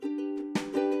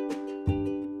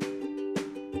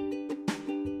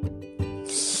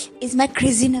Is my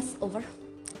craziness over?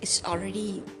 It's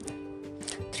already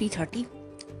 3:30.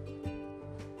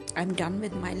 I'm done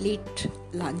with my late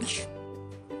lunch.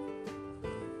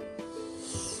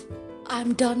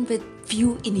 I'm done with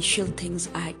few initial things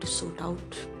I had to sort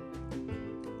out.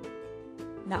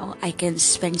 Now I can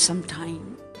spend some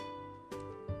time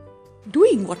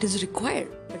doing what is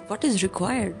required. But what is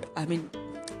required?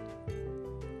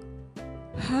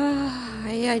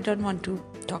 I don't want to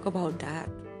talk about that.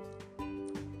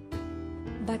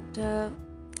 But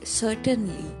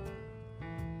certainly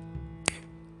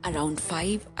around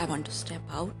 5 I want to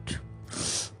step out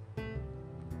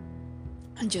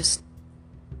and just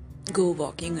go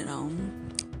walking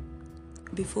around.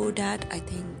 Before that, I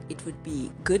think it would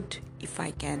be good if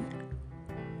I can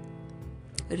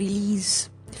release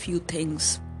a few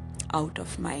things out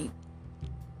of my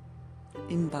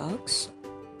inbox.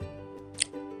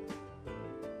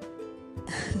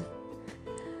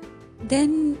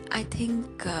 Then I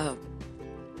think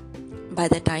by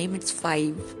the time it's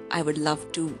 5, I would love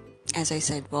to, as I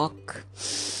said, walk,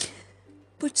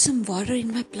 put some water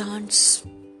in my plants.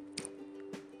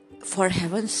 For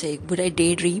heaven's sake, would I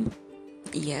daydream?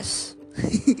 Yes.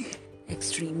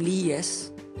 Extremely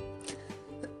yes.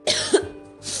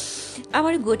 I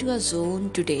want to go to a zone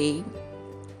today.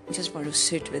 Just want to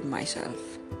sit with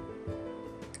myself.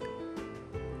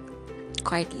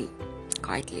 Quietly.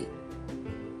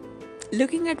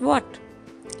 Looking at what?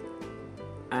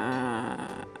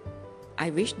 I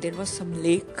wish there was some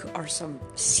lake or some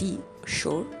sea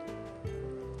shore.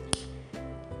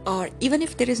 Or even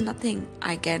if there is nothing,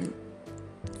 I can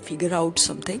figure out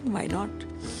something. Why not?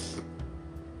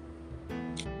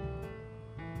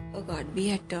 Oh God, we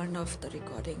had turned off the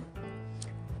recording.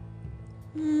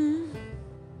 I'm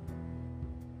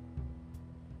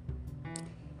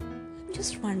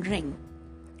just wondering.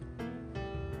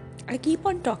 I keep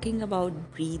on talking about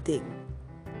breathing.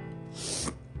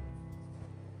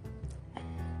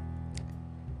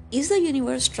 Is the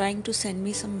universe trying to send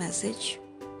me some message?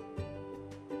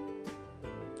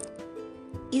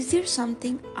 Is there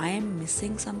something I am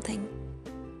missing something?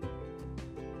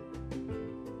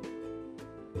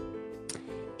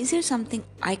 Is there something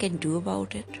I can do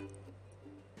about it?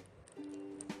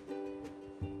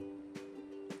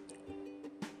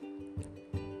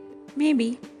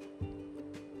 Maybe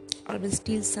I will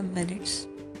steal some minutes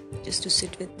just to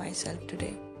sit with myself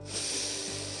today.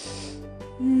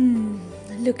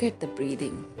 Look at the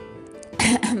breathing.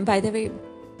 By the way,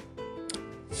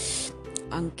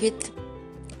 Ankit,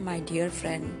 my dear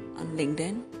friend on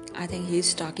LinkedIn, I think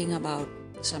he's talking about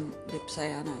some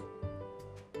Vipsayana.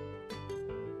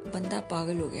 Banda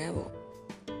pagal ho gaya hai wo.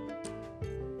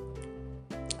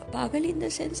 Pagal in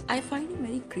the sense, I find him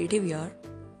very creative here.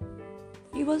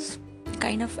 He was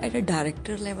kind of at a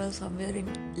director level somewhere in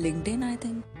LinkedIn, I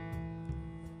think.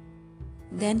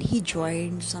 Then he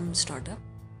joined some startup.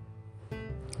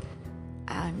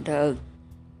 And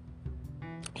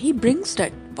he brings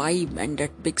that vibe and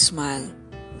that big smile.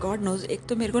 God knows, एक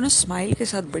तो मेरे को ना smile के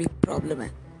साथ बड़ी problem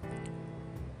है.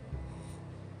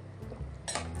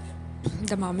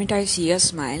 The moment I see a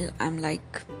smile, I'm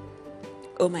like,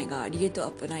 oh my God, ये तो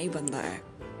अपना ही बंदा है.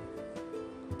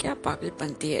 क्या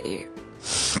पागलपंती है ये.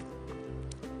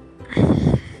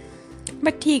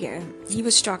 But ठीक है, he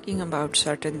was talking about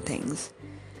certain things.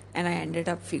 And I ended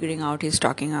up figuring out he's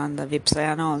talking on the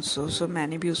Vipsayana also. So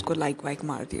मैंने भी उसको like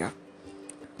मार दिया.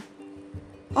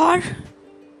 और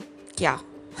क्या?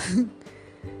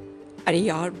 अरे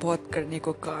यार बहुत करने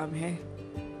को काम है.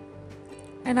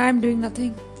 And I'm doing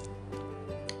nothing.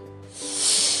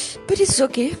 But it's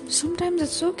okay. Sometimes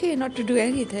it's okay not to do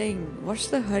anything. What's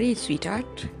the hurry,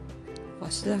 sweetheart?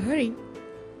 What's the hurry?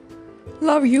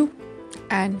 Love you.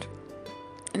 And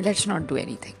let's not do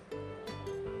anything.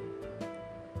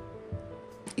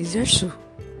 Is that so?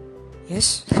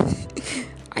 Yes,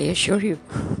 I assure you.